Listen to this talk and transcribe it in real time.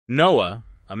Noah,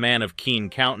 a man of keen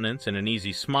countenance and an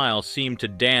easy smile, seemed to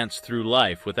dance through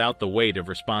life without the weight of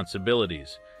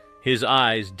responsibilities. His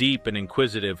eyes, deep and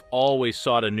inquisitive, always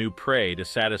sought a new prey to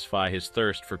satisfy his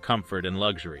thirst for comfort and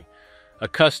luxury.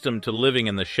 Accustomed to living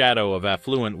in the shadow of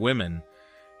affluent women,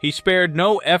 he spared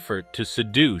no effort to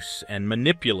seduce and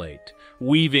manipulate,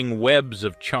 weaving webs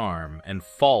of charm and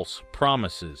false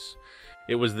promises.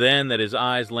 It was then that his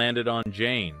eyes landed on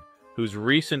Jane, whose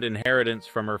recent inheritance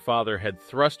from her father had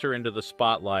thrust her into the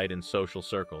spotlight in social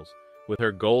circles. With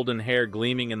her golden hair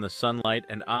gleaming in the sunlight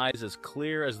and eyes as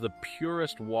clear as the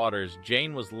purest waters,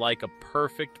 Jane was like a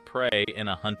perfect prey in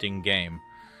a hunting game.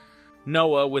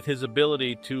 Noah, with his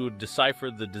ability to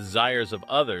decipher the desires of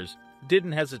others,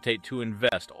 didn't hesitate to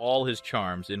invest all his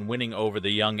charms in winning over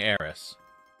the young heiress.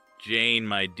 "Jane,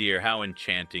 my dear, how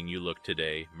enchanting you look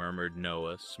today," murmured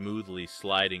Noah, smoothly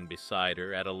sliding beside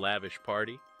her at a lavish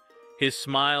party. His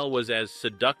smile was as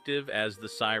seductive as the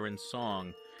siren's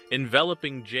song,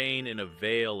 enveloping Jane in a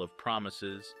veil of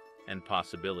promises and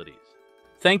possibilities.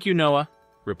 "Thank you, Noah,"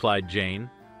 replied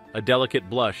Jane, a delicate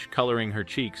blush coloring her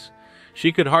cheeks.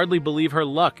 She could hardly believe her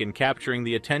luck in capturing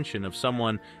the attention of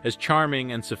someone as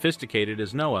charming and sophisticated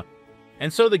as Noah.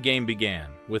 And so the game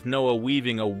began, with Noah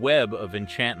weaving a web of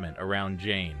enchantment around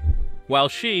Jane, while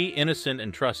she, innocent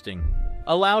and trusting,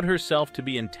 allowed herself to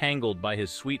be entangled by his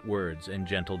sweet words and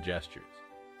gentle gestures.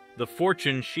 The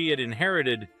fortune she had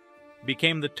inherited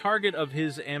became the target of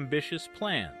his ambitious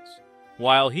plans,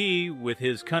 while he, with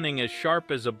his cunning as sharp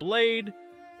as a blade,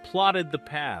 plotted the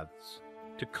paths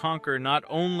to conquer not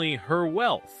only her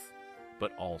wealth,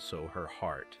 but also her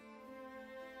heart.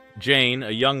 Jane,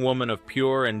 a young woman of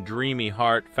pure and dreamy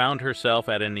heart, found herself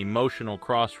at an emotional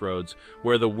crossroads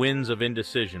where the winds of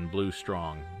indecision blew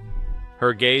strong.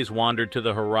 Her gaze wandered to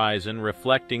the horizon,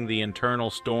 reflecting the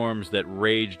internal storms that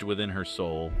raged within her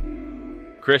soul.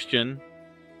 Christian,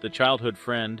 the childhood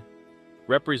friend,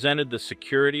 represented the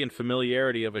security and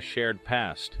familiarity of a shared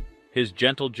past. His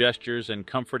gentle gestures and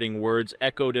comforting words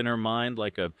echoed in her mind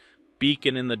like a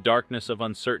beacon in the darkness of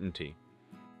uncertainty.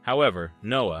 However,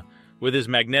 Noah, with his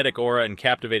magnetic aura and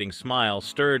captivating smile,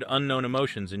 stirred unknown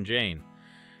emotions in Jane.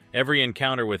 Every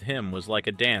encounter with him was like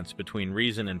a dance between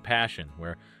reason and passion,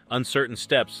 where uncertain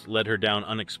steps led her down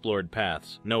unexplored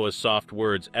paths. Noah's soft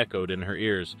words echoed in her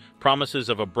ears, promises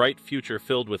of a bright future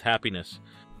filled with happiness.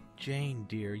 "Jane,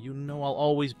 dear, you know I'll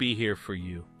always be here for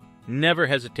you. Never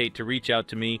hesitate to reach out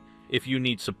to me if you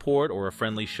need support or a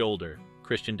friendly shoulder,"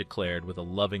 Christian declared with a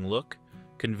loving look,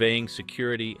 conveying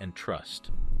security and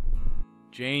trust.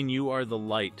 "Jane, you are the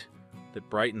light that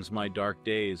brightens my dark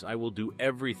days. I will do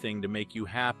everything to make you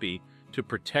happy, to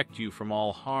protect you from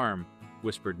all harm,"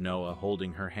 whispered Noah,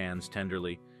 holding her hands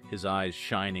tenderly, his eyes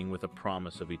shining with a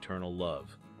promise of eternal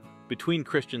love. Between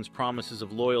Christian's promises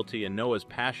of loyalty and Noah's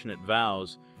passionate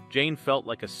vows, Jane felt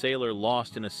like a sailor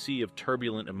lost in a sea of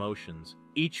turbulent emotions.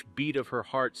 Each beat of her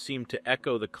heart seemed to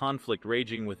echo the conflict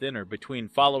raging within her between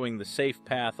following the safe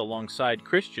path alongside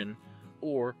Christian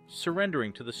or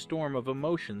surrendering to the storm of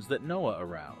emotions that Noah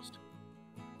aroused.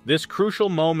 This crucial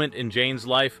moment in Jane's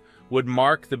life would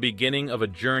mark the beginning of a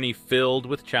journey filled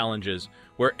with challenges,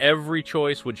 where every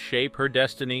choice would shape her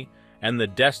destiny and the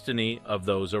destiny of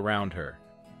those around her.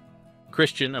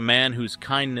 Christian, a man whose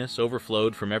kindness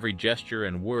overflowed from every gesture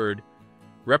and word,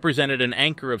 represented an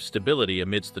anchor of stability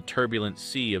amidst the turbulent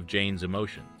sea of Jane's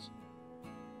emotions.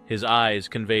 His eyes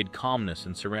conveyed calmness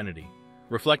and serenity,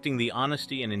 reflecting the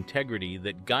honesty and integrity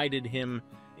that guided him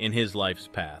in his life's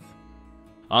path.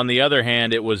 On the other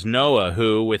hand, it was Noah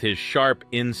who, with his sharp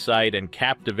insight and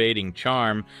captivating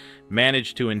charm,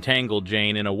 managed to entangle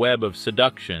Jane in a web of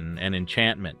seduction and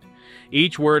enchantment.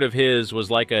 Each word of his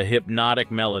was like a hypnotic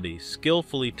melody,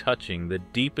 skillfully touching the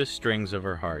deepest strings of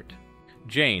her heart.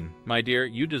 "Jane, my dear,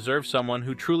 you deserve someone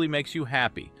who truly makes you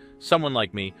happy, someone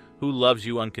like me who loves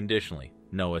you unconditionally,"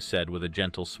 Noah said with a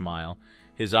gentle smile,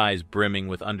 his eyes brimming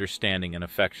with understanding and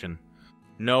affection.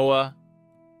 "Noah,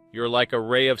 you're like a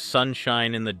ray of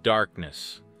sunshine in the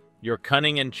darkness. Your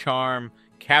cunning and charm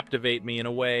captivate me in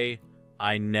a way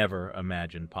I never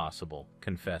imagined possible,"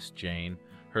 confessed Jane,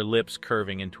 her lips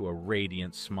curving into a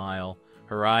radiant smile,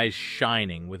 her eyes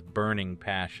shining with burning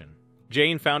passion.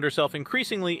 Jane found herself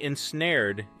increasingly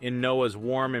ensnared in Noah's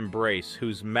warm embrace,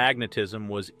 whose magnetism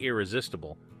was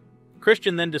irresistible.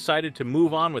 Christian then decided to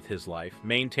move on with his life,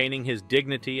 maintaining his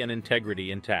dignity and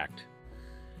integrity intact.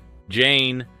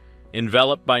 Jane,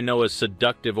 enveloped by Noah's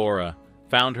seductive aura,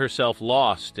 found herself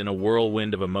lost in a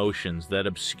whirlwind of emotions that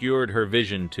obscured her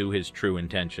vision to his true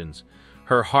intentions.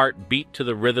 Her heart beat to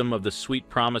the rhythm of the sweet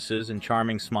promises and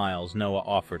charming smiles Noah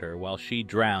offered her, while she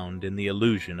drowned in the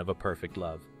illusion of a perfect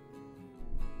love.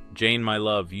 Jane, my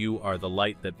love, you are the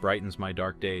light that brightens my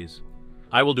dark days.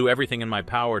 I will do everything in my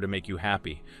power to make you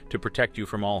happy, to protect you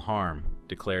from all harm,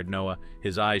 declared Noah,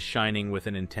 his eyes shining with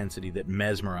an intensity that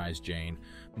mesmerized Jane.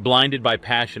 Blinded by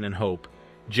passion and hope,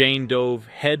 Jane dove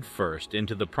headfirst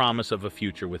into the promise of a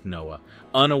future with Noah,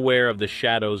 unaware of the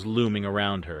shadows looming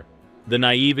around her. The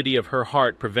naivety of her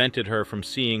heart prevented her from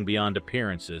seeing beyond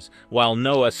appearances, while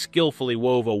Noah skillfully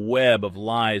wove a web of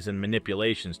lies and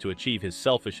manipulations to achieve his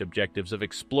selfish objectives of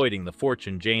exploiting the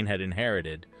fortune Jane had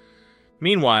inherited.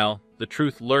 Meanwhile, the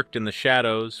truth lurked in the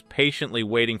shadows, patiently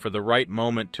waiting for the right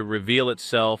moment to reveal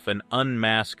itself and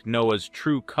unmask Noah's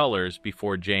true colors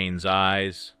before Jane's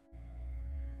eyes.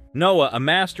 Noah, a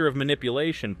master of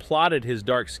manipulation, plotted his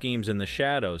dark schemes in the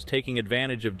shadows, taking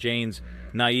advantage of Jane's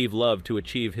naive love to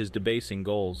achieve his debasing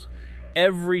goals.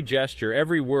 Every gesture,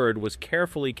 every word was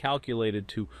carefully calculated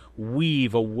to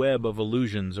weave a web of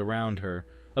illusions around her,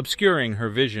 obscuring her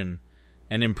vision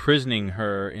and imprisoning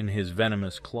her in his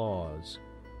venomous claws.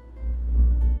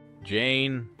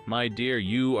 Jane, my dear,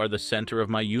 you are the center of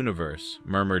my universe,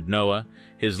 murmured Noah,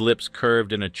 his lips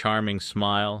curved in a charming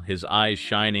smile, his eyes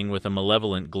shining with a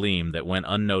malevolent gleam that went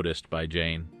unnoticed by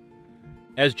Jane.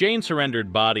 As Jane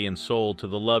surrendered body and soul to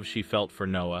the love she felt for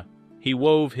Noah, he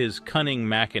wove his cunning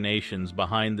machinations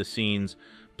behind the scenes,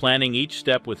 planning each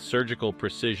step with surgical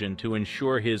precision to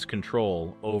ensure his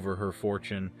control over her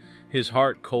fortune. His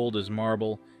heart, cold as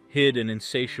marble, hid an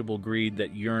insatiable greed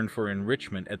that yearned for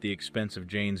enrichment at the expense of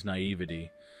Jane's naivety.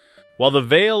 While the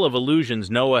veil of illusions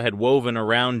Noah had woven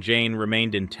around Jane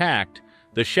remained intact,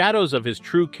 the shadows of his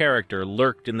true character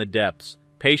lurked in the depths,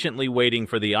 patiently waiting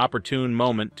for the opportune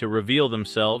moment to reveal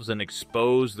themselves and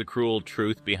expose the cruel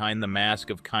truth behind the mask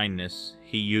of kindness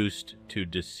he used to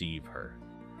deceive her.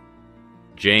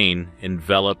 Jane,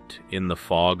 enveloped in the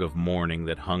fog of mourning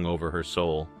that hung over her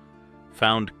soul,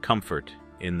 found comfort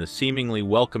in the seemingly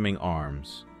welcoming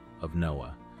arms of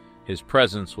Noah. His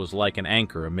presence was like an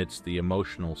anchor amidst the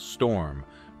emotional storm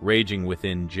raging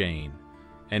within Jane,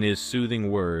 and his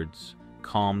soothing words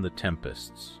calmed the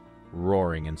tempests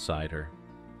roaring inside her.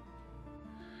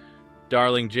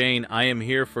 Darling Jane, I am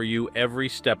here for you every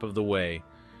step of the way.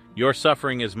 Your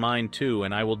suffering is mine too,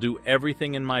 and I will do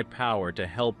everything in my power to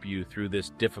help you through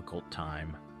this difficult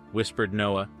time, whispered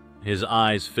Noah, his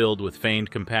eyes filled with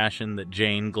feigned compassion that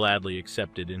Jane gladly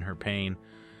accepted in her pain.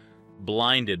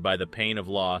 Blinded by the pain of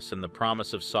loss and the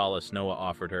promise of solace Noah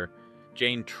offered her,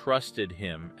 Jane trusted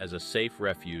him as a safe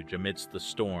refuge amidst the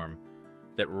storm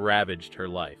that ravaged her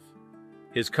life.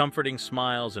 His comforting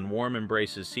smiles and warm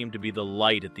embraces seemed to be the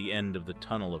light at the end of the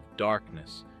tunnel of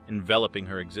darkness enveloping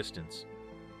her existence,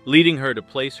 leading her to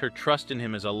place her trust in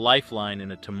him as a lifeline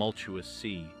in a tumultuous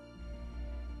sea.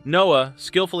 Noah,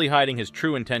 skillfully hiding his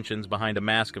true intentions behind a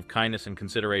mask of kindness and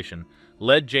consideration,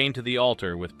 led Jane to the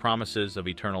altar with promises of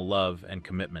eternal love and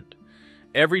commitment.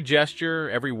 Every gesture,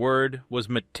 every word was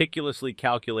meticulously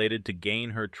calculated to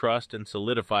gain her trust and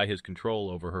solidify his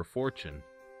control over her fortune.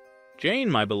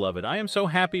 Jane, my beloved, I am so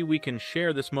happy we can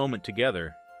share this moment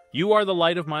together. You are the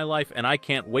light of my life, and I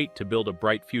can't wait to build a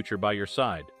bright future by your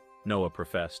side, Noah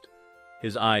professed,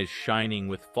 his eyes shining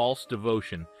with false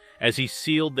devotion as he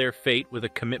sealed their fate with a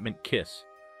commitment kiss.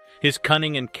 His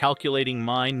cunning and calculating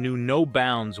mind knew no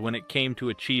bounds when it came to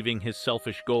achieving his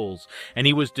selfish goals, and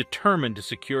he was determined to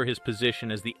secure his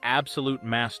position as the absolute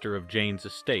master of Jane's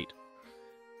estate.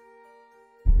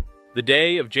 The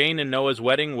day of Jane and Noah's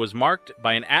wedding was marked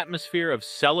by an atmosphere of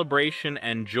celebration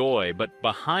and joy, but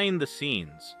behind the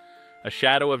scenes, a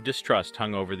shadow of distrust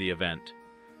hung over the event.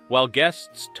 While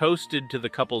guests toasted to the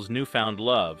couple's newfound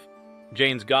love,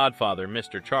 Jane's godfather,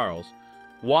 Mr. Charles,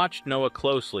 watched Noah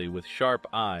closely with sharp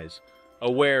eyes,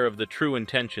 aware of the true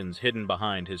intentions hidden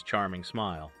behind his charming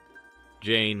smile.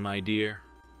 Jane, my dear,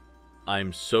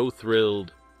 I'm so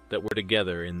thrilled that we're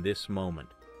together in this moment.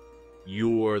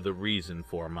 You're the reason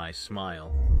for my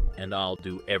smile, and I'll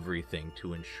do everything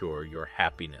to ensure your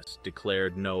happiness,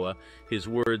 declared Noah, his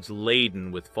words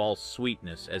laden with false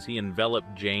sweetness as he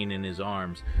enveloped Jane in his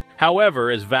arms.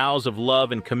 However, as vows of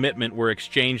love and commitment were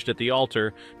exchanged at the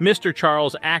altar, Mr.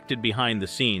 Charles acted behind the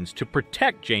scenes to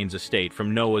protect Jane's estate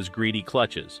from Noah's greedy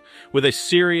clutches. With a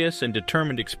serious and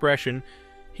determined expression,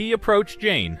 he approached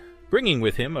Jane, bringing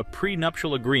with him a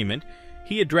prenuptial agreement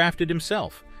he had drafted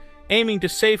himself, aiming to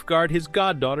safeguard his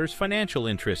goddaughter's financial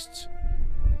interests.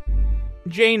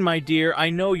 Jane, my dear,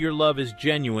 I know your love is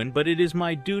genuine, but it is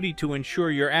my duty to ensure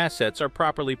your assets are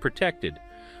properly protected.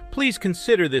 Please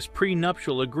consider this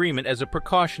prenuptial agreement as a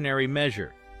precautionary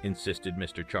measure, insisted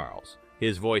Mr. Charles,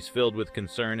 his voice filled with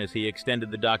concern as he extended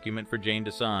the document for Jane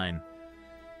to sign.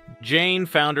 Jane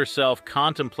found herself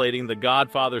contemplating the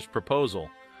godfather's proposal,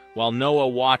 while Noah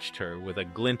watched her with a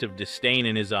glint of disdain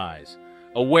in his eyes,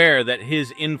 aware that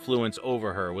his influence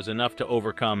over her was enough to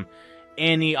overcome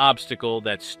any obstacle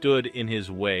that stood in his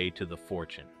way to the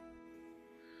fortune.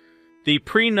 The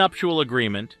prenuptial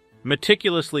agreement,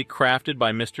 meticulously crafted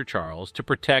by Mr. Charles to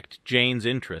protect Jane's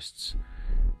interests,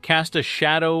 cast a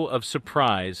shadow of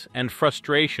surprise and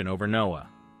frustration over Noah.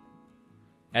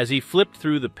 As he flipped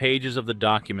through the pages of the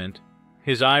document,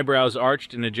 his eyebrows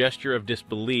arched in a gesture of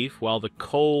disbelief while the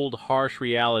cold, harsh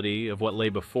reality of what lay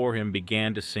before him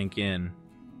began to sink in.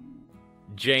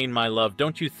 "Jane, my love,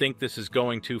 don't you think this is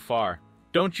going too far?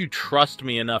 Don't you trust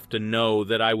me enough to know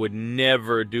that I would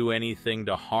never do anything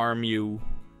to harm you?"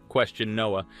 questioned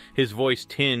Noah, his voice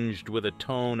tinged with a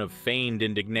tone of feigned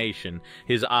indignation,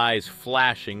 his eyes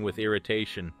flashing with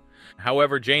irritation.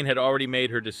 However, Jane had already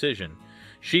made her decision.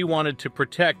 She wanted to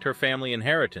protect her family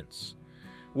inheritance.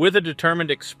 With a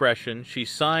determined expression, she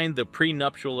signed the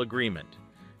prenuptial agreement,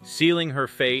 sealing her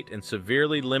fate and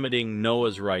severely limiting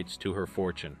Noah's rights to her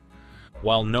fortune.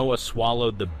 While Noah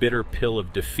swallowed the bitter pill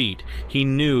of defeat, he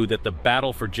knew that the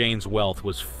battle for Jane's wealth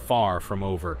was far from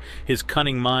over. His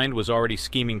cunning mind was already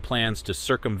scheming plans to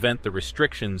circumvent the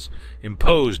restrictions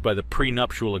imposed by the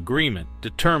prenuptial agreement,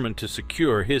 determined to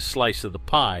secure his slice of the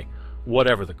pie,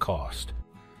 whatever the cost.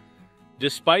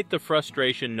 Despite the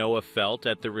frustration Noah felt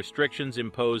at the restrictions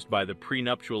imposed by the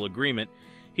prenuptial agreement,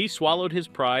 he swallowed his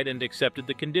pride and accepted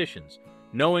the conditions,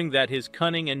 knowing that his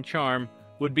cunning and charm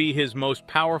would be his most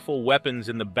powerful weapons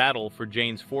in the battle for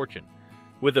Jane's fortune.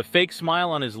 With a fake smile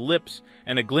on his lips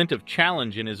and a glint of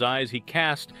challenge in his eyes, he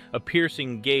cast a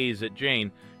piercing gaze at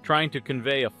Jane, trying to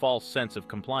convey a false sense of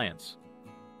compliance.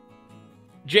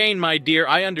 "Jane, my dear,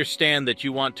 I understand that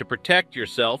you want to protect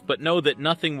yourself, but know that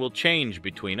nothing will change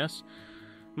between us.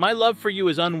 My love for you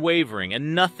is unwavering,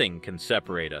 and nothing can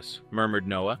separate us," murmured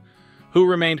Noah, who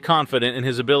remained confident in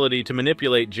his ability to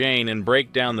manipulate Jane and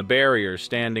break down the barriers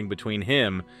standing between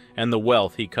him and the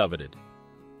wealth he coveted.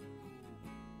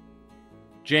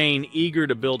 Jane, eager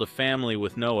to build a family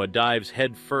with Noah, dives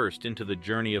headfirst into the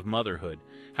journey of motherhood.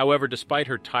 However, despite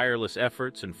her tireless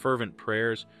efforts and fervent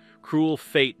prayers, cruel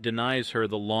fate denies her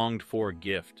the longed-for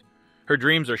gift. Her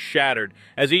dreams are shattered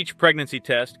as each pregnancy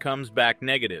test comes back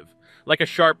negative, like a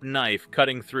sharp knife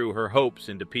cutting through her hopes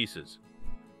into pieces.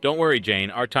 "Don't worry,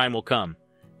 Jane, our time will come.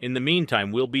 In the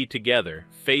meantime, we'll be together,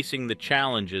 facing the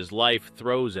challenges life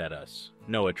throws at us,"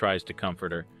 Noah tries to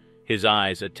comfort her, his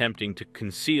eyes attempting to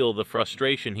conceal the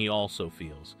frustration he also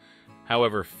feels.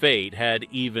 However, fate had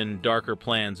even darker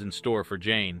plans in store for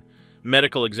Jane.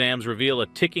 Medical exams reveal a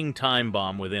ticking time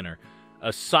bomb within her,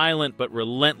 a silent but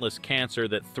relentless cancer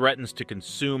that threatens to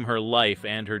consume her life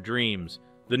and her dreams.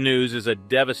 The news is a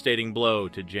devastating blow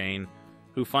to Jane,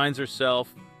 who finds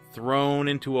herself thrown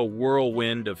into a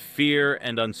whirlwind of fear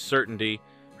and uncertainty,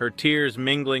 her tears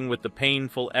mingling with the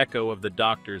painful echo of the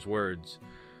doctor's words.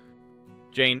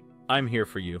 "Jane, I'm here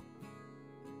for you.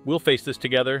 We'll face this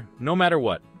together, no matter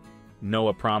what,"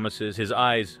 Noah promises, his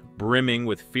eyes brimming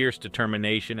with fierce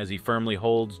determination as he firmly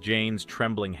holds Jane's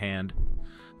trembling hand.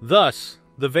 Thus,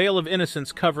 the veil of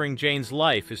innocence covering Jane's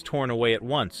life is torn away at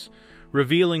once,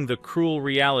 revealing the cruel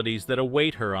realities that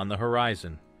await her on the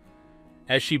horizon.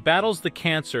 As she battles the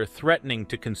cancer threatening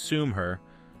to consume her,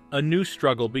 a new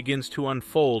struggle begins to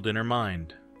unfold in her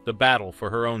mind, the battle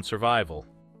for her own survival.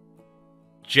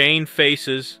 Jane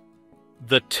faces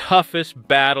the toughest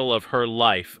battle of her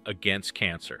life against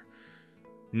cancer.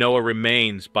 Noah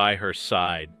remains by her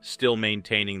side, still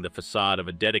maintaining the facade of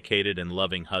a dedicated and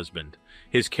loving husband.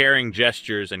 His caring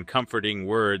gestures and comforting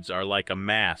words are like a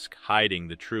mask hiding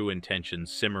the true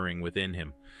intentions simmering within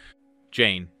him.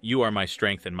 "Jane, you are my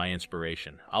strength and my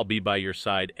inspiration. I'll be by your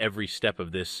side every step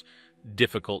of this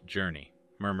difficult journey,"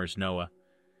 murmurs Noah,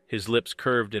 his lips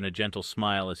curved in a gentle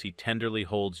smile as he tenderly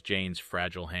holds Jane's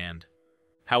fragile hand.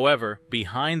 However,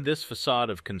 behind this facade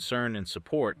of concern and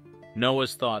support,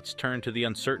 Noah's thoughts turn to the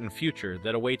uncertain future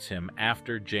that awaits him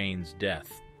after Jane's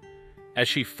death. As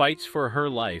she fights for her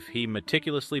life, he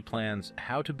meticulously plans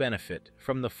how to benefit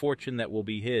from the fortune that will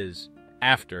be his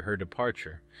after her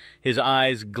departure, his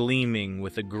eyes gleaming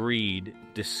with a greed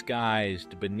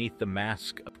disguised beneath the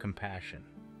mask of compassion.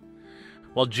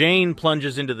 While Jane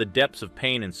plunges into the depths of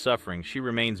pain and suffering, she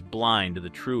remains blind to the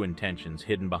true intentions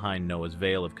hidden behind Noah's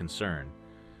veil of concern.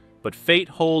 But fate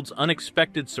holds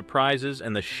unexpected surprises,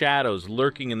 and the shadows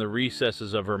lurking in the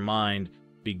recesses of her mind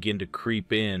begin to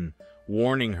creep in,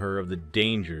 warning her of the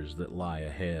dangers that lie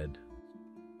ahead.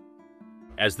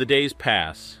 As the days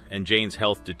pass and Jane's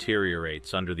health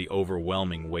deteriorates under the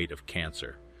overwhelming weight of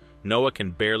cancer, Noah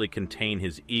can barely contain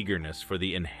his eagerness for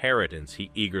the inheritance he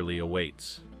eagerly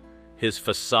awaits. His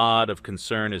facade of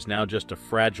concern is now just a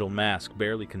fragile mask,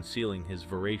 barely concealing his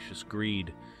voracious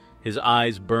greed, his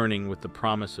eyes burning with the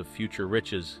promise of future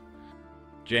riches.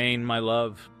 "Jane, my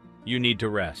love, you need to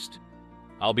rest.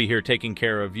 I'll be here taking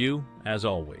care of you, as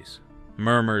always,"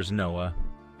 murmurs Noah,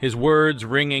 his words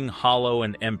ringing hollow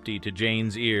and empty to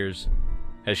Jane's ears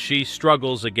as she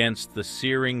struggles against the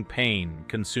searing pain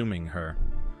consuming her.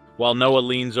 While Noah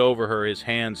leans over her, his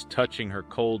hands touching her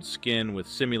cold skin with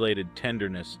simulated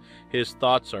tenderness, his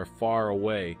thoughts are far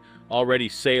away, already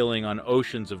sailing on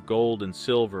oceans of gold and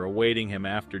silver awaiting him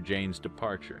after Jane's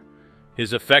departure.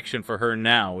 His affection for her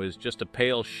now is just a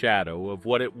pale shadow of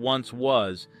what it once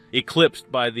was,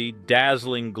 eclipsed by the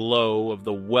dazzling glow of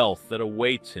the wealth that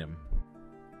awaits him.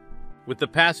 With the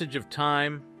passage of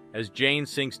time, as Jane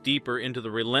sinks deeper into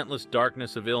the relentless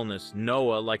darkness of illness,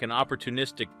 Noah, like an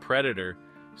opportunistic predator,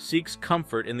 seeks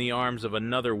comfort in the arms of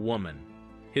another woman.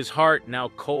 His heart, now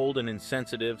cold and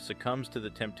insensitive, succumbs to the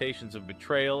temptations of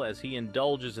betrayal as he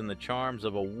indulges in the charms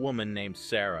of a woman named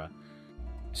Sarah.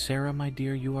 "Sarah, my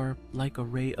dear, you are like a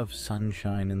ray of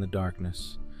sunshine in the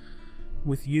darkness.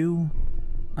 With you,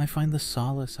 I find the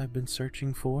solace I've been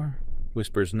searching for,"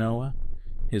 whispers Noah,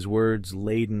 his words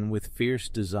laden with fierce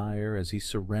desire as he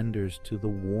surrenders to the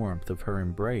warmth of her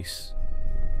embrace.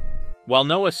 While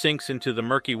Noah sinks into the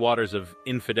murky waters of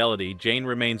infidelity, Jane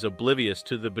remains oblivious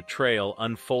to the betrayal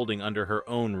unfolding under her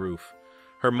own roof,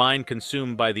 her mind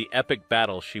consumed by the epic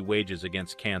battle she wages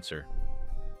against cancer.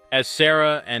 As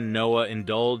Sarah and Noah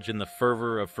indulge in the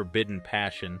fervor of forbidden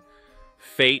passion,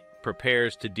 fate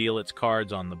prepares to deal its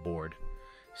cards on the board,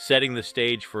 setting the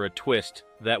stage for a twist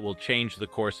that will change the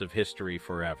course of history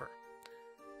forever.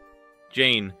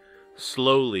 Jane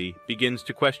slowly begins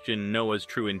to question Noah's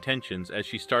true intentions as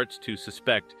she starts to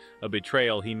suspect a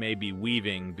betrayal he may be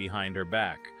weaving behind her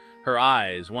back. Her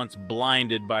eyes, once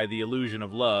blinded by the illusion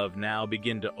of love, now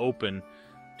begin to open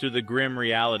to the grim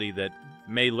reality that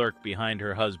may lurk behind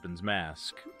her husband's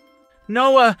mask.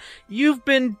 "Noah, you've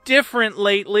been different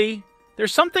lately.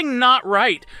 There's something not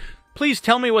right. Please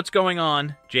tell me what's going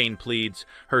on," Jane pleads,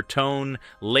 her tone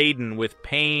laden with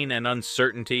pain and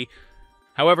uncertainty.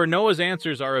 However, Noah's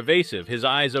answers are evasive, his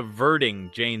eyes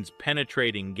averting Jane's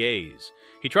penetrating gaze.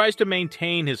 He tries to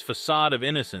maintain his facade of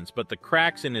innocence, but the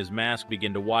cracks in his mask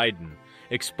begin to widen,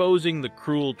 exposing the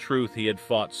cruel truth he had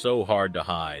fought so hard to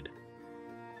hide.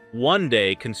 One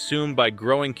day, consumed by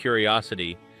growing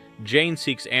curiosity, Jane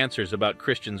seeks answers about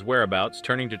Christian's whereabouts,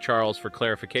 turning to Charles for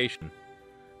clarification.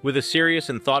 With a serious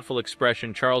and thoughtful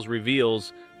expression, Charles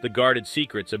reveals the guarded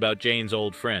secrets about Jane's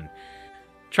old friend.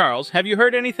 "Charles, have you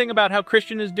heard anything about how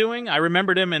Christian is doing? I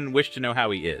remembered him and wish to know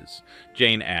how he is,"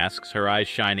 Jane asks, her eyes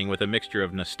shining with a mixture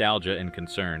of nostalgia and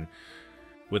concern.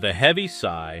 With a heavy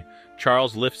sigh,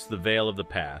 Charles lifts the veil of the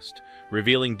past,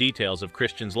 revealing details of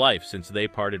Christian's life since they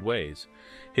parted ways.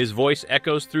 His voice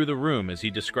echoes through the room as he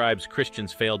describes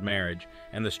Christian's failed marriage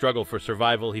and the struggle for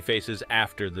survival he faces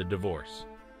after the divorce.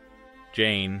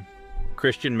 Jane,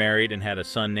 Christian married and had a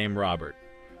son named Robert.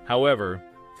 However,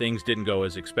 things didn't go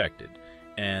as expected,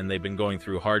 and they've been going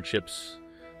through hardships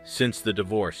since the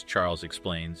divorce, Charles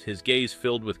explains, his gaze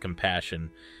filled with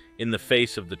compassion in the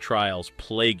face of the trials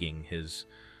plaguing his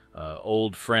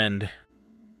old friend.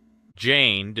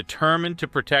 Jane, determined to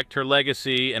protect her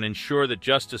legacy and ensure that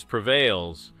justice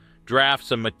prevails,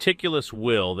 drafts a meticulous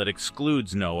will that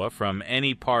excludes Noah from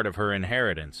any part of her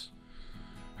inheritance.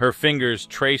 Her fingers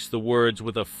trace the words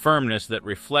with a firmness that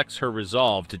reflects her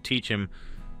resolve to teach him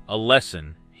a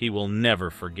lesson he will never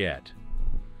forget.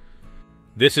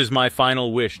 "This is my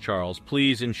final wish, Charles.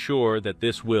 Please ensure that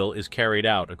this will is carried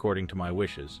out according to my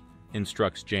wishes,"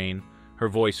 instructs Jane, her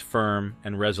voice firm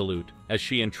and resolute, as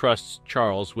she entrusts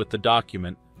Charles with the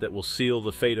document that will seal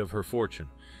the fate of her fortune.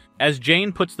 As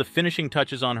Jane puts the finishing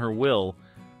touches on her will,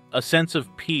 a sense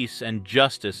of peace and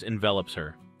justice envelops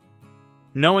her.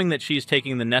 Knowing that she is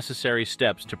taking the necessary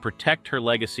steps to protect her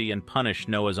legacy and punish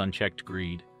Noah's unchecked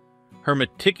greed. Her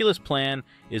meticulous plan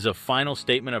is a final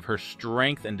statement of her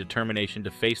strength and determination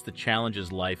to face the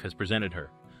challenges life has presented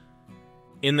her.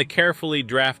 In the carefully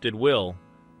drafted will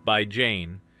by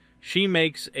Jane, she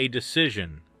makes a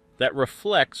decision that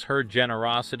reflects her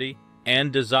generosity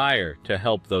and desire to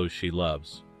help those she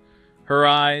loves. Her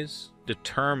eyes,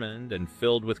 determined and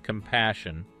filled with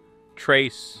compassion,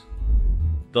 trace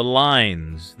the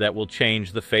lines that will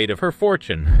change the fate of her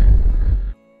fortune.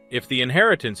 "If the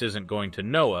inheritance isn't going to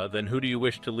Noah, then who do you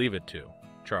wish to leave it to?"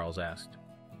 Charles asked.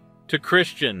 "To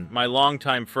Christian, my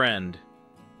longtime friend.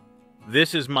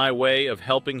 This is my way of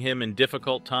helping him in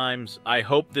difficult times. I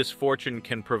hope this fortune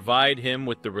can provide him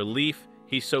with the relief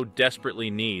he so desperately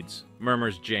needs,"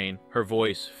 murmurs Jane, her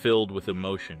voice filled with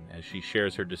emotion as she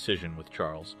shares her decision with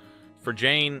Charles. For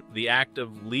Jane, the act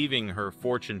of leaving her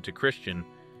fortune to Christian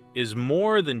is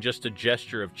more than just a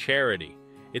gesture of charity.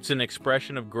 It's an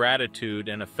expression of gratitude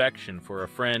and affection for a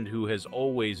friend who has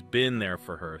always been there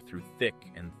for her through thick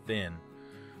and thin.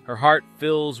 Her heart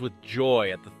fills with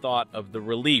joy at the thought of the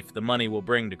relief the money will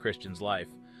bring to Christian's life,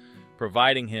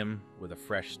 providing him with a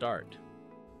fresh start.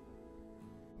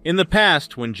 In the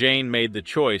past, when Jane made the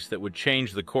choice that would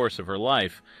change the course of her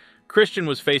life, Christian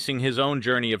was facing his own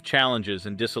journey of challenges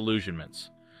and disillusionments.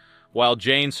 While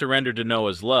Jane surrendered to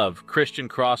Noah's love, Christian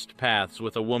crossed paths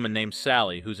with a woman named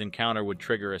Sally, whose encounter would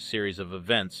trigger a series of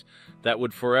events that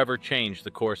would forever change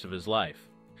the course of his life.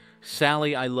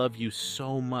 "Sally, I love you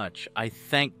so much. I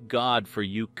thank God for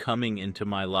you coming into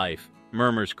my life,"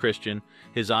 murmurs Christian,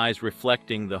 his eyes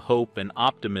reflecting the hope and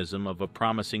optimism of a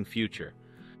promising future.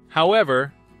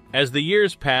 However, as the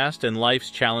years passed and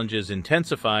life's challenges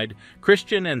intensified,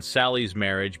 Christian and Sally's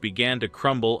marriage began to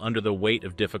crumble under the weight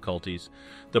of difficulties.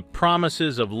 The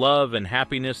promises of love and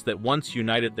happiness that once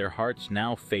united their hearts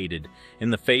now faded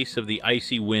in the face of the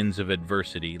icy winds of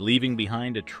adversity, leaving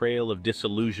behind a trail of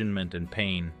disillusionment and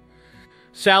pain.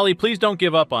 "Sally, please don't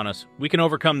give up on us. We can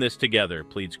overcome this together,"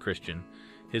 pleads Christian,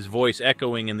 his voice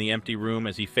echoing in the empty room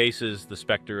as he faces the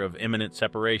specter of imminent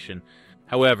separation.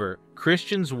 However,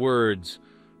 Christian's words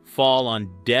fall on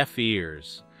deaf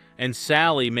ears, and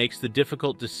Sally makes the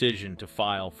difficult decision to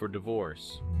file for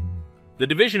divorce. The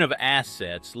division of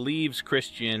assets leaves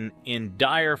Christian in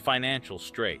dire financial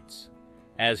straits,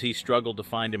 as he struggled to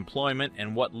find employment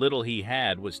and what little he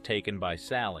had was taken by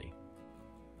Sally.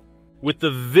 With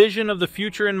the vision of the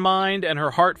future in mind and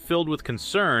her heart filled with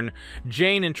concern,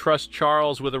 Jane entrusts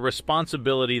Charles with a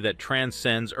responsibility that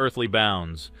transcends earthly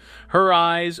bounds. Her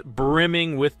eyes,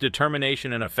 brimming with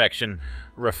determination and affection,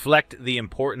 reflect the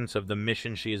importance of the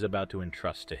mission she is about to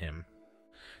entrust to him.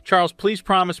 "Charles, please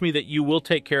promise me that you will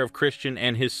take care of Christian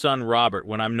and his son Robert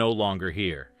when I'm no longer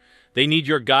here. They need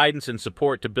your guidance and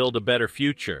support to build a better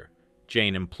future,"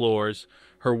 Jane implores,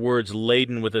 her words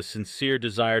laden with a sincere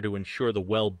desire to ensure the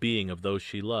well-being of those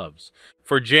she loves.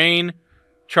 For Jane,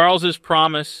 Charles's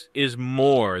promise is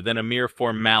more than a mere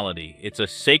formality. It's a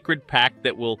sacred pact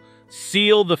that will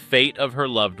seal the fate of her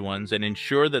loved ones and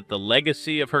ensure that the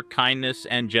legacy of her kindness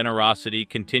and generosity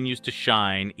continues to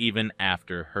shine even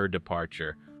after her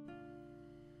departure.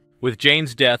 With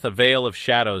Jane's death, a veil of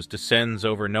shadows descends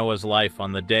over Noah's life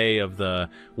on the day of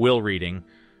the will reading,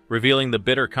 revealing the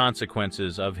bitter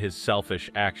consequences of his selfish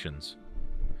actions.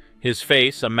 His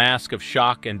face, a mask of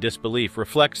shock and disbelief,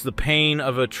 reflects the pain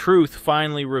of a truth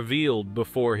finally revealed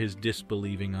before his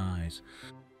disbelieving eyes.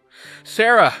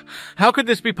 "Sarah, how could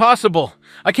this be possible?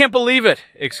 I can't believe it!"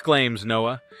 exclaims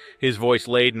Noah, his voice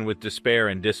laden with despair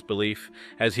and disbelief,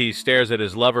 as he stares at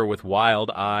his lover with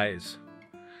wild eyes.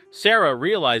 Sarah,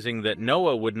 realizing that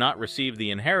Noah would not receive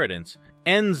the inheritance,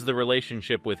 ends the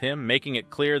relationship with him, making it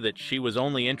clear that she was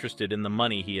only interested in the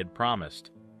money he had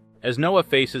promised. As Noah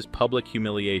faces public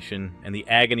humiliation and the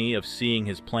agony of seeing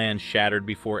his plans shattered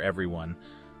before everyone,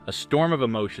 a storm of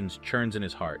emotions churns in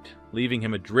his heart, leaving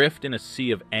him adrift in a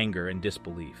sea of anger and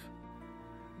disbelief.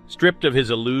 Stripped of his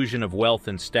illusion of wealth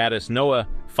and status, Noah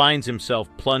finds himself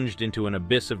plunged into an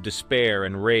abyss of despair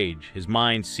and rage, his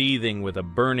mind seething with a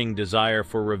burning desire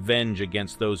for revenge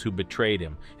against those who betrayed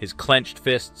him. His clenched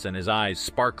fists and his eyes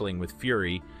sparkling with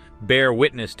fury bear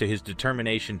witness to his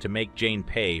determination to make Jane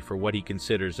pay for what he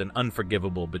considers an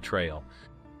unforgivable betrayal.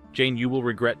 "Jane, you will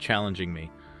regret challenging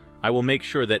me. I will make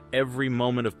sure that every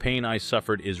moment of pain I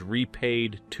suffered is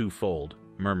repaid twofold,"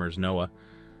 murmurs Noah,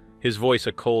 his voice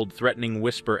a cold, threatening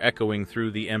whisper echoing through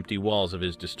the empty walls of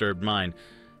his disturbed mind.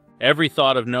 Every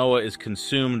thought of Noah is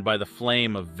consumed by the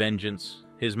flame of vengeance,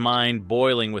 his mind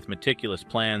boiling with meticulous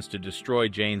plans to destroy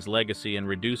Jane's legacy and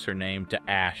reduce her name to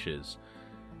ashes.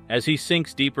 As he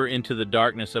sinks deeper into the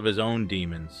darkness of his own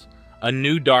demons, a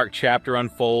new dark chapter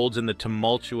unfolds in the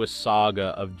tumultuous saga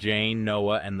of Jane,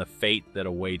 Noah, and the fate that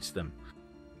awaits them.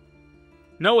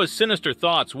 Noah's sinister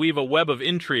thoughts weave a web of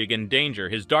intrigue and danger,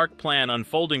 his dark plan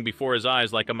unfolding before his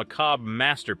eyes like a macabre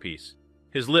masterpiece.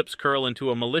 His lips curl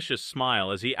into a malicious smile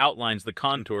as he outlines the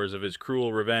contours of his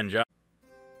cruel revenge.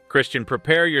 "Christian,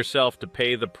 prepare yourself to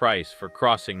pay the price for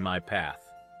crossing my path,"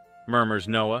 murmurs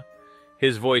Noah,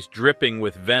 his voice dripping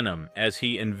with venom as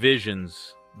he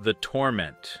envisions the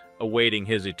torment awaiting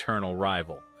his eternal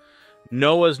rival.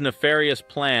 Noah's nefarious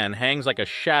plan hangs like a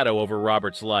shadow over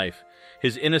Robert's life,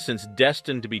 his innocence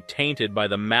destined to be tainted by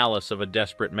the malice of a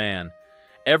desperate man.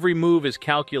 Every move is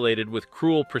calculated with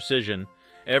cruel precision,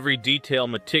 every detail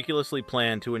meticulously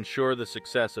planned to ensure the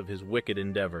success of his wicked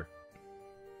endeavor.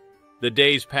 The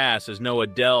days pass as Noah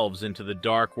delves into the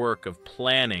dark work of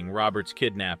planning Robert's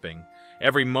kidnapping,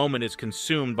 Every moment is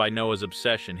consumed by Noah's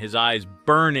obsession, his eyes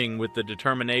burning with the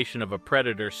determination of a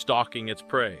predator stalking its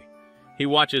prey. He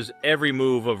watches every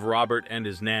move of Robert and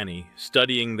his nanny,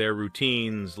 studying their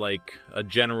routines like a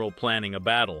general planning a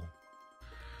battle.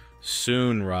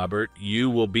 "Soon, Robert, you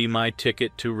will be my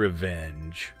ticket to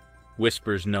revenge,"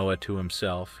 whispers Noah to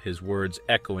himself, his words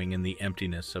echoing in the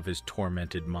emptiness of his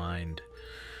tormented mind.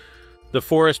 The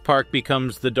forest park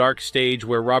becomes the dark stage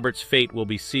where Robert's fate will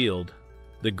be sealed,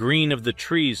 the green of the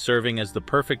trees serving as the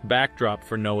perfect backdrop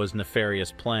for Noah's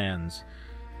nefarious plans.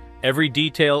 Every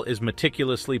detail is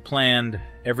meticulously planned,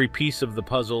 every piece of the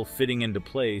puzzle fitting into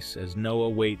place as Noah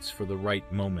waits for the right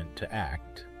moment to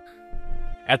act.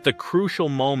 At the crucial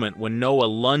moment when Noah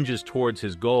lunges towards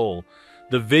his goal,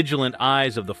 the vigilant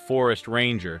eyes of the forest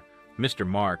ranger, Mr.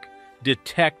 Mark,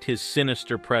 detect his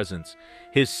sinister presence.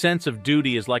 His sense of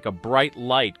duty is like a bright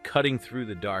light cutting through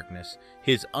the darkness,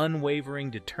 his unwavering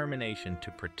determination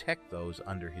to protect those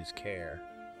under his care.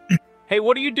 "Hey,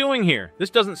 what are you doing here?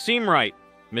 This doesn't seem right,"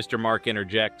 Mr. Mark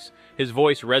interjects, his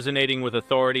voice resonating with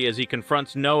authority as he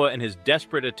confronts Noah in his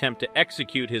desperate attempt to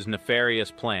execute his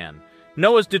nefarious plan.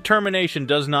 Noah's determination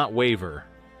does not waver,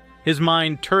 his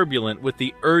mind turbulent with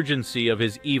the urgency of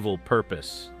his evil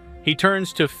purpose. He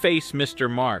turns to face Mr.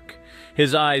 Mark,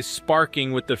 his eyes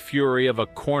sparking with the fury of a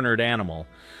cornered animal,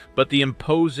 but the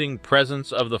imposing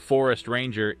presence of the forest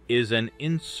ranger is an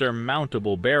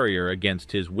insurmountable barrier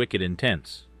against his wicked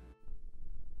intents.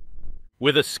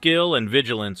 With a skill and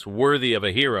vigilance worthy of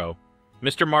a hero,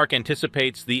 Mr. Mark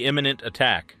anticipates the imminent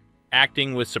attack,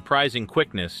 acting with surprising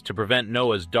quickness to prevent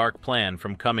Noah's dark plan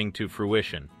from coming to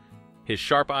fruition. His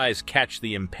sharp eyes catch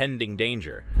the impending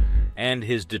danger, and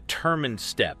his determined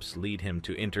steps lead him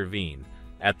to intervene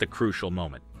at the crucial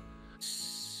moment.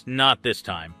 "Not this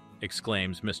time,"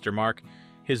 exclaims Mr. Mark,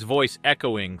 his voice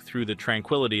echoing through the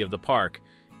tranquility of the park,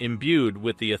 imbued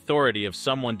with the authority of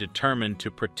someone determined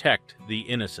to protect the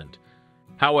innocent.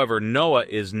 However, Noah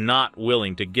is not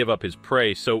willing to give up his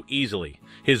prey so easily.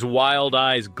 His wild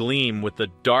eyes gleam with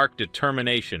the dark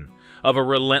determination of a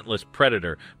relentless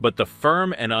predator, but the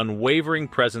firm and unwavering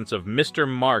presence of Mr.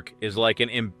 Mark is like an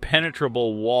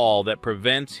impenetrable wall that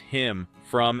prevents him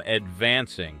from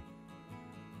advancing.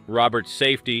 Robert's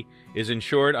safety is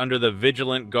ensured under the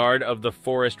vigilant guard of the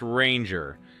forest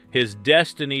ranger, his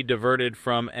destiny diverted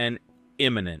from an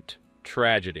imminent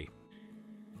tragedy.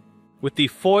 With the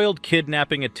foiled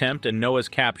kidnapping attempt and Noah's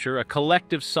capture, a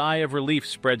collective sigh of relief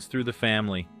spreads through the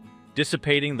family,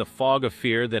 dissipating the fog of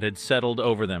fear that had settled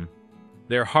over them.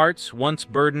 Their hearts, once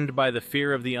burdened by the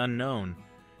fear of the unknown,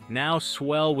 now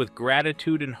swell with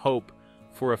gratitude and hope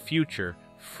for a future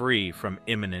free from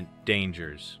imminent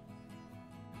dangers.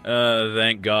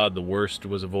 Thank God the worst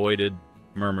was avoided,"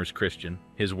 murmurs Christian,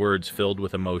 his words filled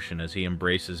with emotion as he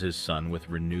embraces his son with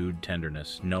renewed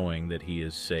tenderness, knowing that he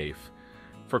is safe.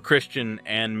 For Christian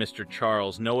and Mr.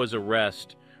 Charles, Noah's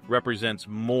arrest represents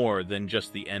more than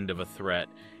just the end of a threat.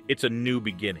 It's a new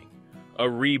beginning, a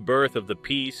rebirth of the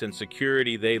peace and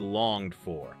security they longed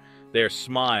for. Their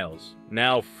smiles,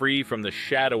 now free from the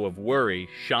shadow of worry,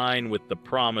 shine with the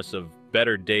promise of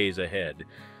better days ahead.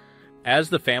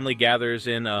 As the family gathers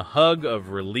in a hug of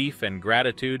relief and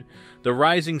gratitude, the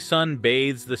rising sun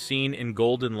bathes the scene in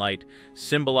golden light,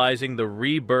 symbolizing the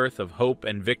rebirth of hope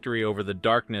and victory over the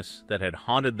darkness that had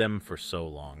haunted them for so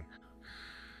long.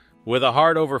 With a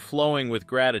heart overflowing with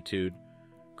gratitude,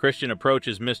 Christian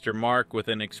approaches Mr. Mark with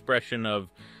an expression of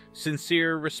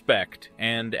sincere respect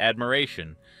and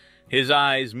admiration. His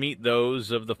eyes meet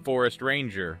those of the forest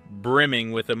ranger,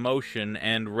 brimming with emotion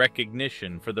and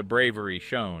recognition for the bravery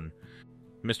shown.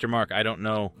 "Mr. Mark, I don't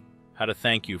know how to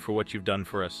thank you for what you've done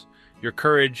for us. Your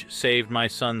courage saved my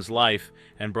son's life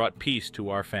and brought peace to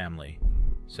our family,"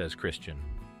 says Christian,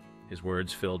 his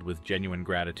words filled with genuine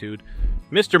gratitude.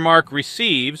 Mr. Mark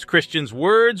receives Christian's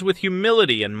words with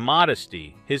humility and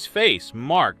modesty, his face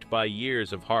marked by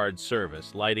years of hard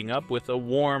service, lighting up with a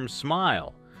warm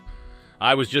smile.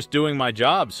 "I was just doing my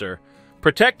job, sir.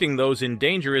 Protecting those in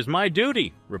danger is my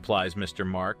duty," replies Mr.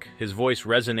 Mark, his voice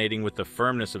resonating with the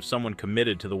firmness of someone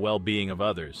committed to the well-being of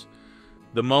others.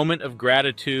 The moment of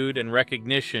gratitude and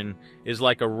recognition is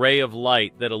like a ray of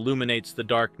light that illuminates the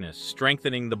darkness,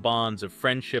 strengthening the bonds of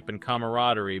friendship and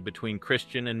camaraderie between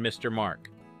Christian and Mr. Mark.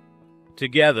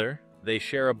 Together, they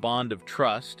share a bond of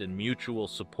trust and mutual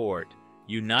support,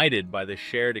 united by the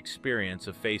shared experience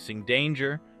of facing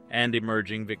danger and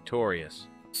emerging victorious.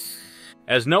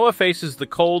 As Noah faces the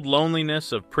cold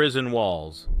loneliness of prison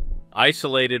walls,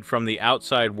 isolated from the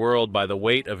outside world by the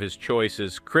weight of his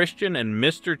choices, Christian and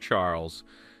Mr. Charles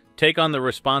take on the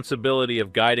responsibility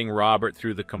of guiding Robert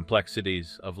through the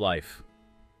complexities of life.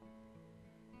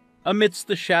 Amidst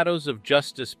the shadows of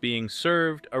justice being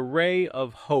served, a ray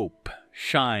of hope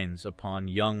shines upon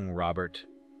young Robert,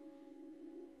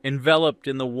 enveloped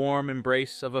in the warm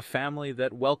embrace of a family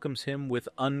that welcomes him with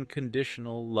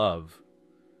unconditional love.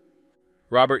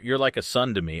 "Robert, you're like a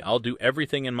son to me. I'll do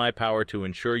everything in my power to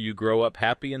ensure you grow up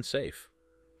happy and safe,"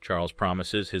 Charles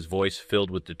promises, his voice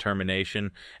filled with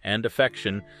determination and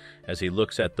affection as he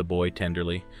looks at the boy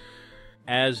tenderly.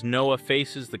 As Noah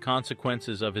faces the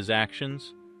consequences of his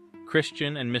actions,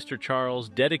 Christian and Mr. Charles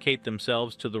dedicate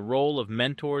themselves to the role of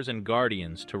mentors and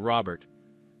guardians to Robert,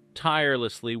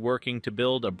 tirelessly working to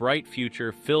build a bright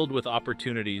future filled with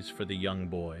opportunities for the young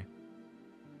boy.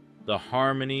 The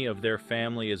harmony of their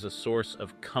family is a source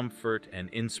of comfort and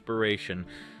inspiration,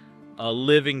 a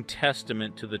living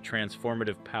testament to the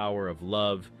transformative power of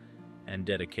love and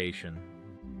dedication.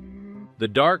 The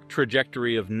dark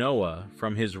trajectory of Noah,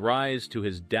 from his rise to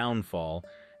his downfall,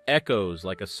 echoes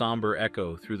like a somber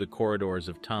echo through the corridors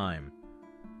of time,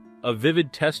 a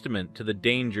vivid testament to the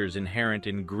dangers inherent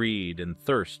in greed and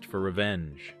thirst for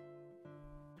revenge.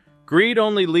 Greed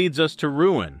only leads us to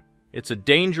ruin. It's a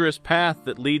dangerous path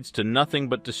that leads to nothing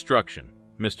but destruction,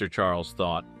 Mr. Charles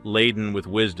thought, laden with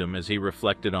wisdom as he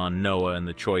reflected on Noah and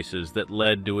the choices that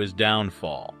led to his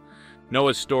downfall.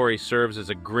 Noah's story serves as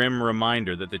a grim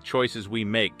reminder that the choices we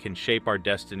make can shape our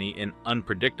destiny in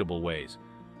unpredictable ways,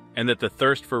 and that the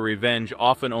thirst for revenge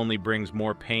often only brings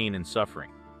more pain and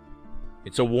suffering.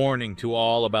 It's a warning to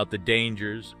all about the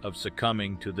dangers of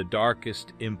succumbing to the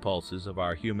darkest impulses of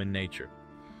our human nature.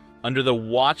 Under the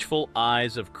watchful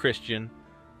eyes of Christian,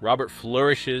 Robert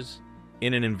flourishes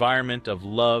in an environment of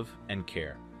love and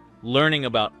care, learning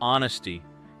about honesty,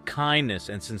 kindness,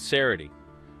 and sincerity,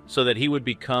 so that he would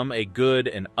become a good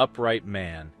and upright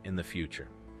man in the future.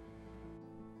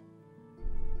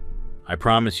 "I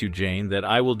promise you, Jane, that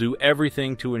I will do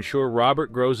everything to ensure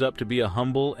Robert grows up to be a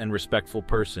humble and respectful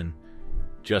person,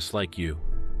 just like you,"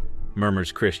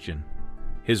 murmurs Christian,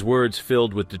 his words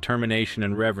filled with determination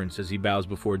and reverence as he bows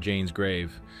before Jane's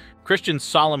grave. Christian's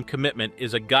solemn commitment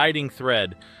is a guiding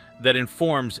thread that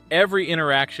informs every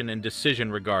interaction and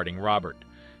decision regarding Robert,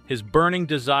 his burning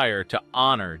desire to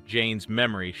honor Jane's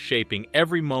memory shaping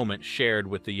every moment shared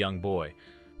with the young boy.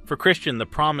 For Christian, the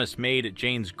promise made at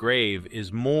Jane's grave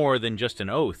is more than just an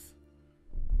oath.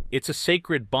 It's a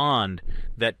sacred bond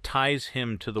that ties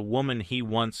him to the woman he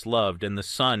once loved and the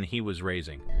son he was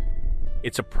raising.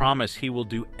 It's a promise he will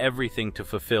do everything to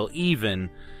fulfill,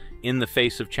 even in the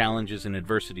face of challenges and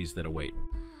adversities that await.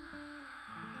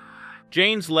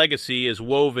 Jane's legacy is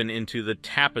woven into the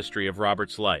tapestry of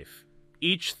Robert's life,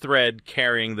 each thread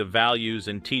carrying the values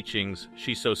and teachings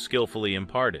she so skillfully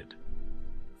imparted.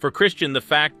 For Christian, the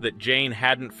fact that Jane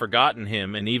hadn't forgotten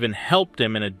him and even helped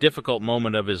him in a difficult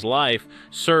moment of his life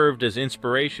served as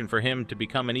inspiration for him to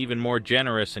become an even more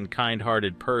generous and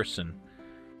kind-hearted person.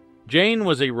 Jane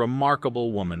was a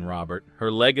remarkable woman, Robert.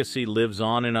 Her legacy lives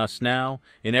on in us now,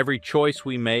 in every choice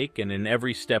we make and in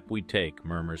every step we take,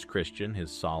 murmurs Christian,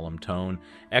 his solemn tone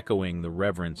echoing the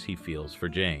reverence he feels for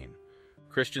Jane.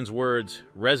 Christian's words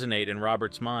resonate in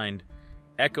Robert's mind,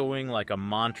 echoing like a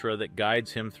mantra that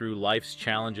guides him through life's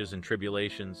challenges and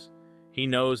tribulations. He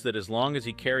knows that as long as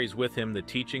he carries with him the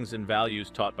teachings and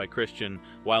values taught by Christian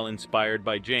while inspired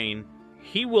by Jane,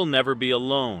 he will never be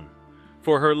alone,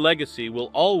 for her legacy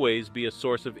will always be a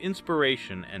source of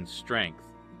inspiration and strength.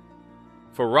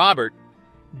 For Robert,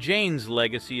 Jane's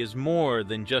legacy is more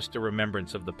than just a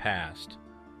remembrance of the past.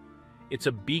 It's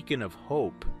a beacon of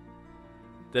hope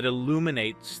that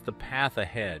illuminates the path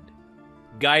ahead,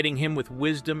 guiding him with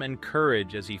wisdom and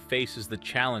courage as he faces the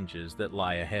challenges that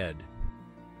lie ahead.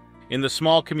 In the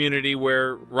small community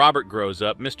where Robert grows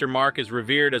up, Mr. Mark is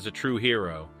revered as a true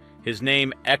hero, his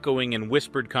name echoing in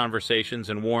whispered conversations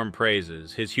and warm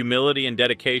praises. His humility and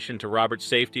dedication to Robert's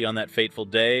safety on that fateful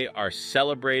day are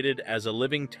celebrated as a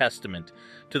living testament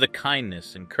to the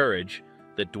kindness and courage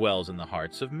that dwells in the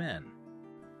hearts of men.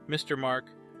 Mr. Mark,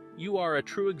 you are a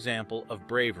true example of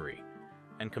bravery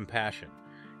and compassion.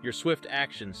 Your swift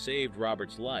action saved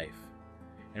Robert's life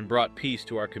and brought peace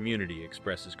to our community,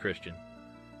 expresses Christian,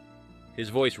 his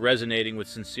voice resonating with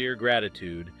sincere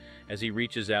gratitude as he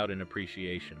reaches out in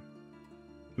appreciation.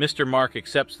 Mr. Mark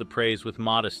accepts the praise with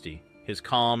modesty, his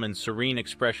calm and serene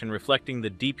expression reflecting the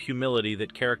deep humility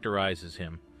that characterizes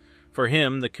him. For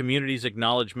him, the community's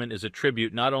acknowledgement is a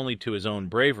tribute not only to his own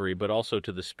bravery, but also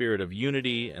to the spirit of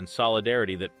unity and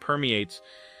solidarity that permeates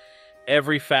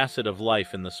every facet of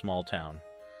life in the small town.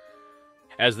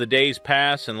 As the days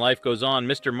pass and life goes on,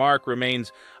 Mr. Mark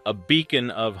remains a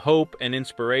beacon of hope and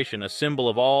inspiration, a symbol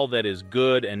of all that is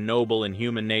good and noble in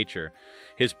human nature.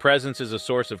 His presence is a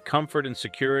source of comfort and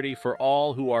security for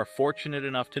all who are fortunate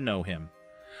enough to know him,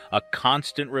 a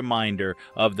constant reminder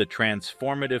of the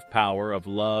transformative power of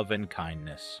love and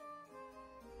kindness.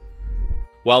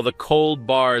 While the cold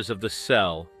bars of the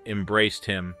cell embraced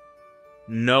him,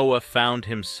 Noah found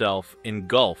himself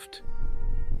engulfed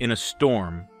in a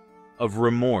storm of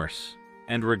remorse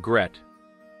and regret.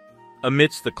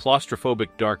 Amidst the claustrophobic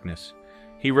darkness,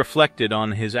 he reflected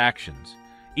on his actions,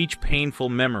 each painful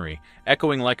memory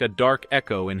echoing like a dark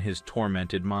echo in his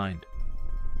tormented mind.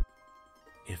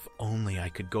 If only I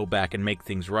could go back and make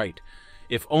things right.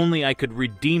 If only I could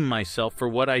redeem myself for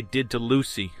what I did to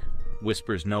Lucy,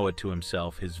 whispers Noah to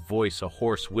himself, his voice a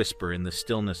hoarse whisper in the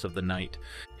stillness of the night.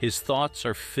 His thoughts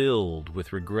are filled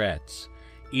with regrets,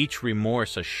 each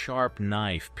remorse a sharp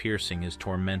knife piercing his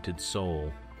tormented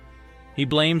soul. He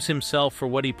blames himself for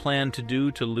what he planned to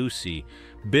do to Lucy,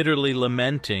 bitterly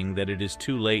lamenting that it is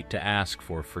too late to ask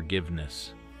for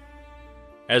forgiveness.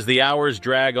 As the hours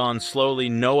drag on slowly,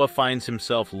 Noah finds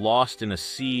himself lost in a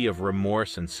sea of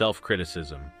remorse and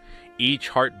self-criticism, each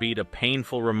heartbeat a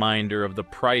painful reminder of the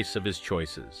price of his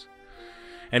choices.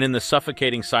 And in the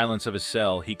suffocating silence of his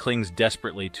cell, he clings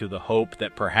desperately to the hope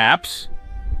that perhaps,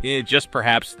 just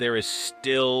perhaps, there is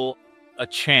still a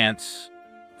chance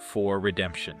for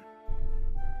redemption.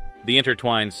 The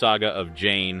intertwined saga of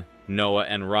Jane, Noah,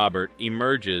 and Robert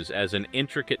emerges as an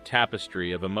intricate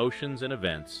tapestry of emotions and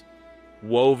events,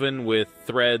 woven with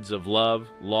threads of love,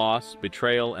 loss,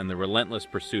 betrayal, and the relentless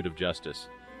pursuit of justice.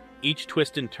 Each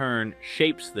twist and turn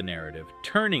shapes the narrative,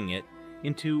 turning it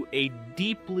into a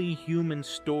deeply human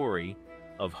story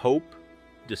of hope,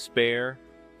 despair,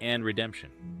 and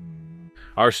redemption.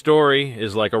 Our story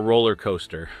is like a roller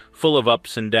coaster, full of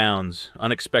ups and downs,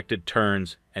 unexpected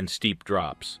turns, and steep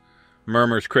drops,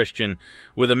 murmurs Christian,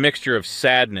 with a mixture of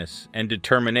sadness and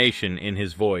determination in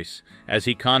his voice as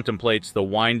he contemplates the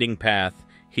winding path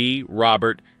he,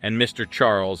 Robert, and Mr.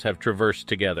 Charles have traversed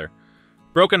together.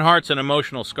 Broken hearts and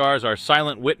emotional scars are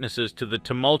silent witnesses to the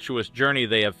tumultuous journey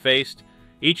they have faced,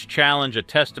 each challenge a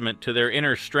testament to their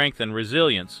inner strength and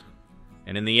resilience.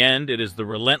 And in the end, it is the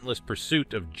relentless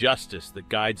pursuit of justice that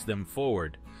guides them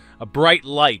forward, a bright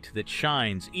light that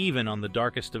shines even on the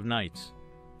darkest of nights.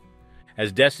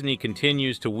 As destiny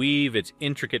continues to weave its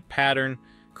intricate pattern,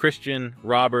 Christian,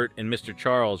 Robert, and Mr.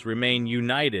 Charles remain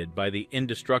united by the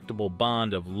indestructible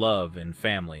bond of love and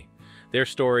family. Their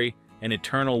story, an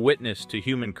eternal witness to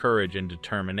human courage and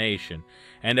determination.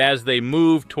 And as they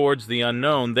move towards the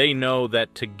unknown, they know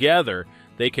that together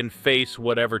they can face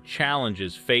whatever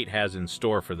challenges fate has in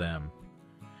store for them.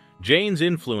 Jane's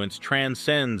influence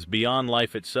transcends beyond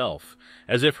life itself,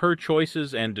 as if her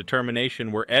choices and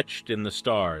determination were etched in the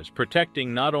stars,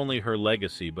 protecting not only her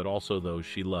legacy but also those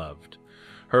she loved.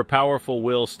 Her powerful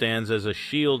will stands as a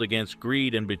shield against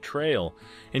greed and betrayal,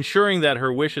 ensuring that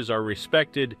her wishes are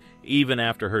respected even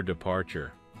after her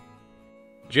departure.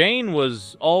 Jane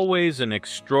was always an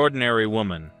extraordinary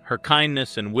woman. Her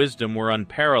kindness and wisdom were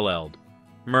unparalleled,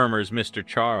 murmurs Mr.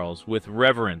 Charles with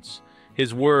reverence,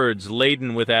 his words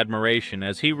laden with admiration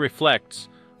as he reflects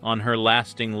on her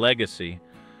lasting legacy.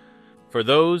 For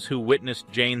those who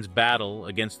witnessed Jane's battle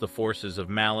against the forces of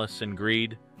malice and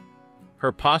greed,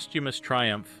 her posthumous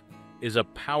triumph is a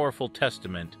powerful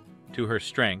testament to her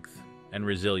strength and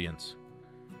resilience.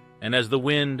 And as the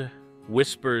wind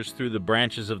whispers through the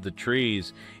branches of the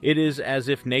trees, it is as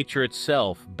if nature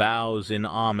itself bows in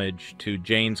homage to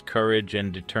Jane's courage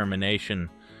and determination,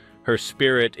 her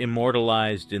spirit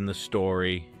immortalized in the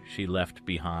story she left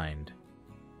behind.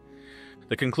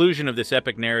 The conclusion of this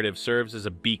epic narrative serves as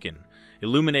a beacon,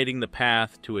 illuminating the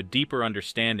path to a deeper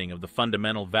understanding of the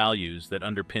fundamental values that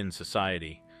underpin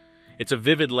society. It's a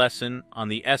vivid lesson on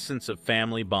the essence of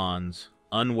family bonds,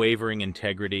 unwavering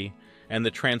integrity, and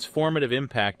the transformative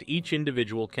impact each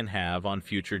individual can have on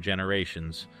future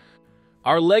generations.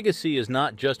 Our legacy is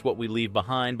not just what we leave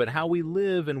behind, but how we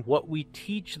live and what we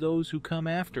teach those who come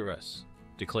after us,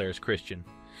 declares Christian,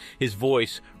 his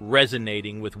voice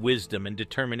resonating with wisdom and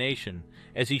determination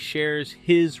as he shares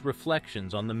his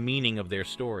reflections on the meaning of their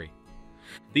story.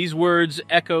 These words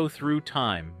echo through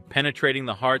time, penetrating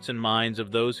the hearts and minds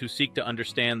of those who seek to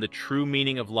understand the true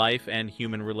meaning of life and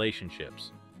human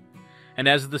relationships. And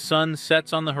as the sun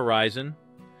sets on the horizon,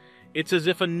 it's as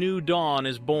if a new dawn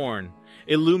is born,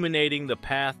 illuminating the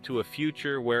path to a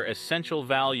future where essential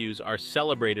values are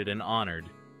celebrated and honored.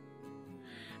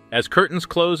 As curtains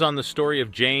close on the story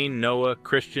of Jane, Noah,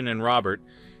 Christian, and Robert,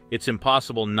 it's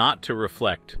impossible not to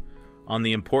reflect on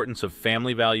the importance of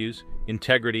family values,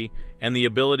 integrity, and the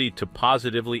ability to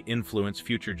positively influence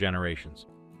future generations.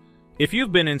 If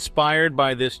you've been inspired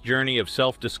by this journey of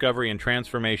self-discovery and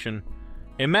transformation,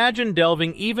 imagine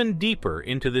delving even deeper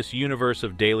into this universe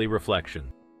of daily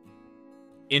reflection.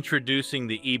 Introducing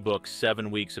the ebook 7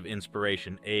 Weeks of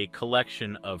Inspiration, a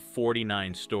collection of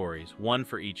 49 stories, one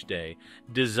for each day,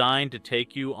 designed to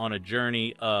take you on a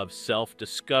journey of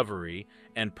self-discovery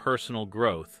and personal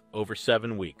growth over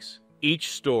 7 weeks.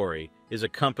 Each story is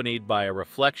accompanied by a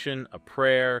reflection, a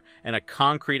prayer, and a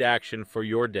concrete action for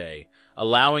your day,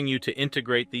 allowing you to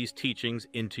integrate these teachings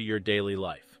into your daily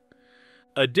life.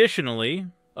 Additionally,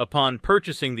 upon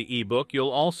purchasing the ebook, you'll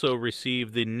also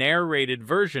receive the narrated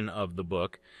version of the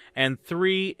book and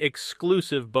 3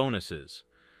 exclusive bonuses.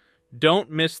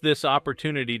 Don't miss this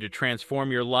opportunity to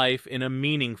transform your life in a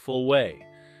meaningful way.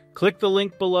 Click the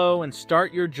link below and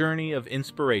start your journey of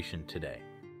inspiration today.